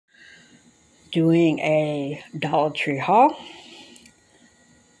doing a Dollar Tree haul.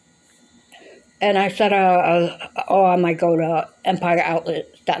 And I said, I might go to Empire Outlet,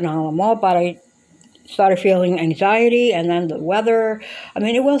 Staten Island Mall, but I started feeling anxiety, and then the weather. I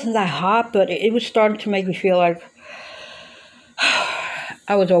mean, it wasn't that hot, but it was starting to make me feel like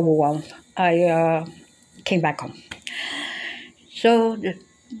I was overwhelmed. I came back home. So, to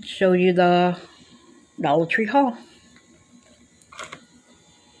show you the Dollar Tree haul.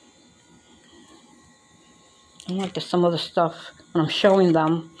 I like some of the stuff, when I'm showing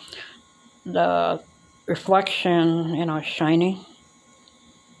them, the reflection, is shiny.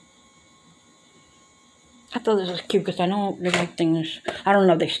 I thought this was cute because I know they like things, I don't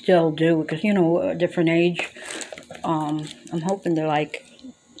know if they still do, because, a different age. I'm hoping they're like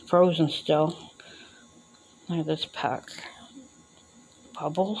frozen still. Look at this pack.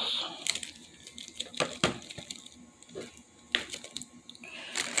 Bubbles.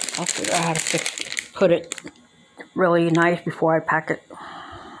 I'll figure out how to put it really nice before I pack it.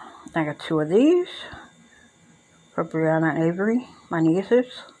 I got 2 of these for Brianna and Avery, my nieces.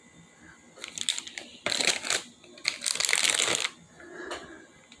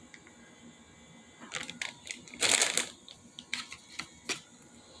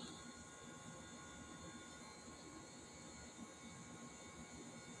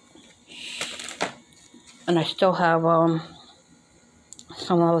 And I still have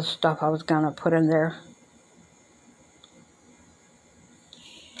some other stuff I was gonna put in there.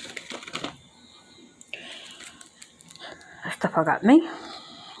 Stuff I got me.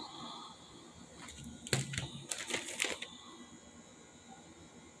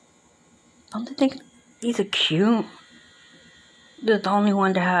 Don't you think these are cute? They're the only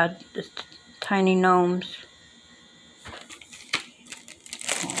one that had this tiny gnomes.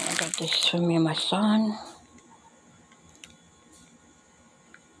 Oh, I got this for me and my son.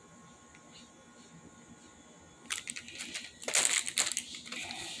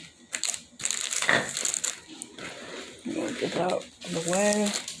 Move this out of the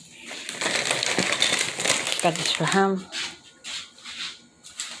way. Got this for him.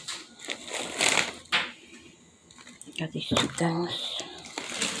 Got these 2 things.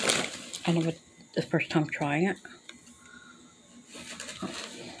 I never, the first time trying it. Oh,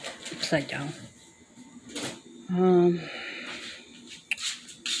 upside down.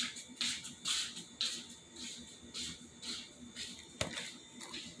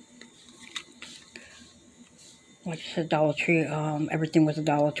 Like I said, Dollar Tree, everything was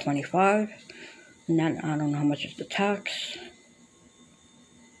 $1.25. And then I don't know how much is the tax.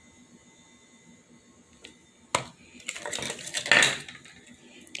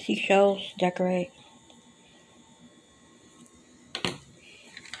 Seashells, decorate.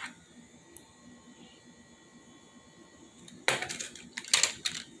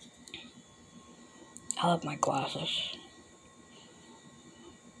 I love my glasses.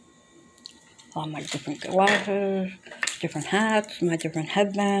 All my different glasses, different hats, my different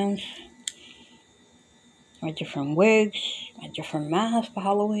headbands, my different wigs, my different masks for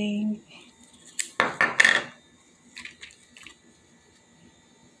Halloween.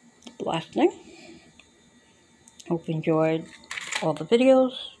 The last thing. Hope you enjoyed all the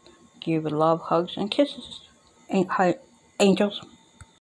videos. Give you love, hugs, and kisses. Angels.